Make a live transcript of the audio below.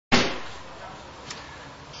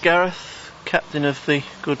Gareth, captain of the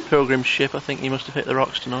good pilgrim ship, I think you must have hit the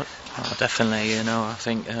rocks tonight. Oh, definitely. I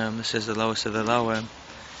think this is the lowest of the low.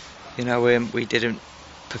 We didn't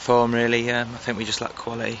perform really. I think we just lacked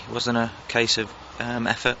quality. It wasn't a case of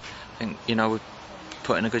effort. I think we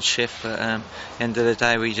put in a good shift, but at the end of the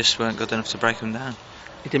day we just weren't good enough to break them down.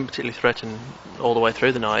 He didn't particularly threaten all the way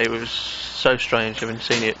through the night. It was so strange having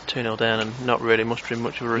seen it 2-0 down and not really mustering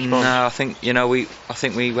much of a response. No, I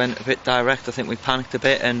think we went a bit direct. I think we panicked a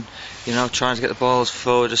bit and trying to get the balls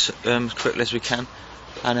forward as quickly as we can,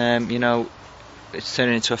 and it's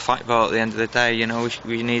turning into a fight ball at the end of the day.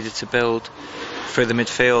 We needed to build through the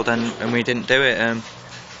midfield and we didn't do it.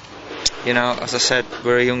 As I said,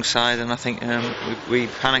 we're a young side, and I think we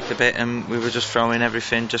panicked a bit and we were just throwing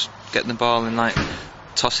everything, just getting the ball and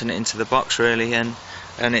tossing it into the box really, and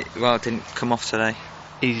it didn't come off today.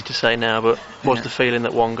 Easy to say now, but was the feeling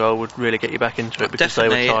that one goal would really get you back into it because they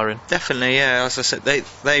were tiring? Definitely, yeah. As I said,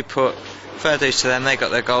 they put fair dues to them. They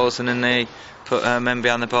got their goals and then they put men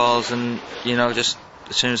behind the balls, and just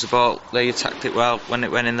as soon as the ball, they attacked it well when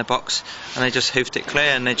it went in the box, and they just hoofed it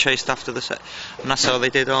clear and they chased after the set, and that's all they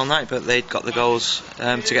did all night. But they'd got the goals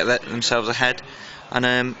to get themselves ahead, and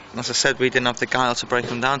as I said, we didn't have the guile to break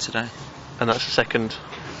them down today. And that's the second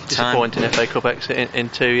disappointing FA Cup exit in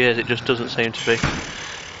 2 years. It just doesn't seem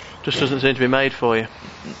to be made for you.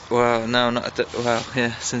 Well, no, not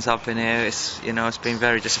yeah. Since I've been here, it's been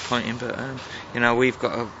very disappointing. But we've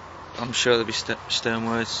got I'm sure there'll be stern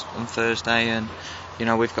words on Thursday, and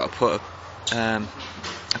we've got to put a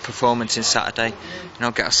performance in Saturday.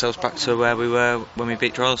 Get ourselves back to where we were when we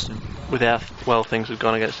beat Droylsden. With how well things have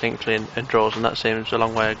gone against Hinckley and Droylsden, that seems a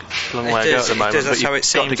long way to go at the moment. That's how it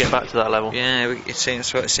seems. Got to get back to that level. Yeah, it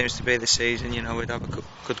seems what it seems to be this season. We'd have a good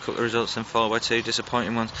couple of results and followed by 2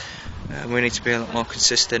 disappointing ones. We need to be a lot more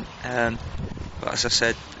consistent. But as I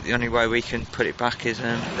said, the only way we can put it back is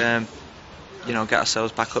get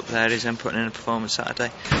ourselves back up there is putting in a performance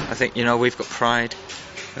Saturday. I think we've got pride.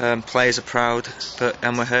 Players are proud,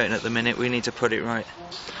 and we're hurting at the minute. We need to put it right.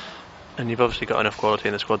 And you've obviously got enough quality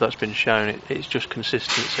in the squad. That's been shown. It's just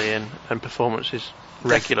consistency and performances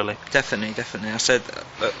regularly. Definitely. I said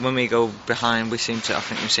when we go behind, I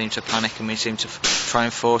think we seem to panic and we seem to try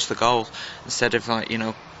and force the goal instead of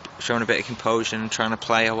showing a bit of composure and trying to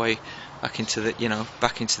play our way back into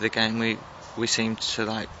the game. We seem to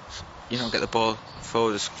get the ball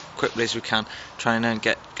forward as quickly as we can, trying to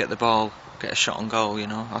get the ball, get a shot on goal.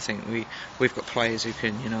 I think we've got players who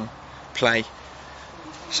can play.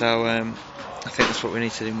 So I think that's what we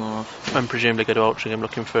need to do more of. And presumably go to Altrincham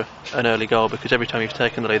looking for an early goal, because every time you've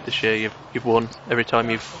taken the lead this year, you've won. Every time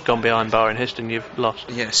you've gone behind barring Histon, you've lost.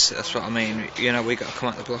 Yes, that's what I mean. We've got to come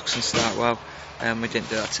out the blocks and start well. We didn't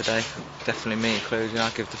do that today. Definitely me included. I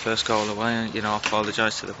give the first goal away, and I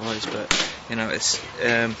apologise to the boys, but it's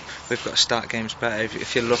we've got to start games better.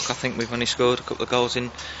 If you look, I think we've only scored a couple of goals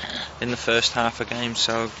in the first half of games,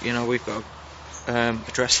 so we've got to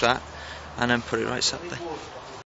address that and then put it right Saturday.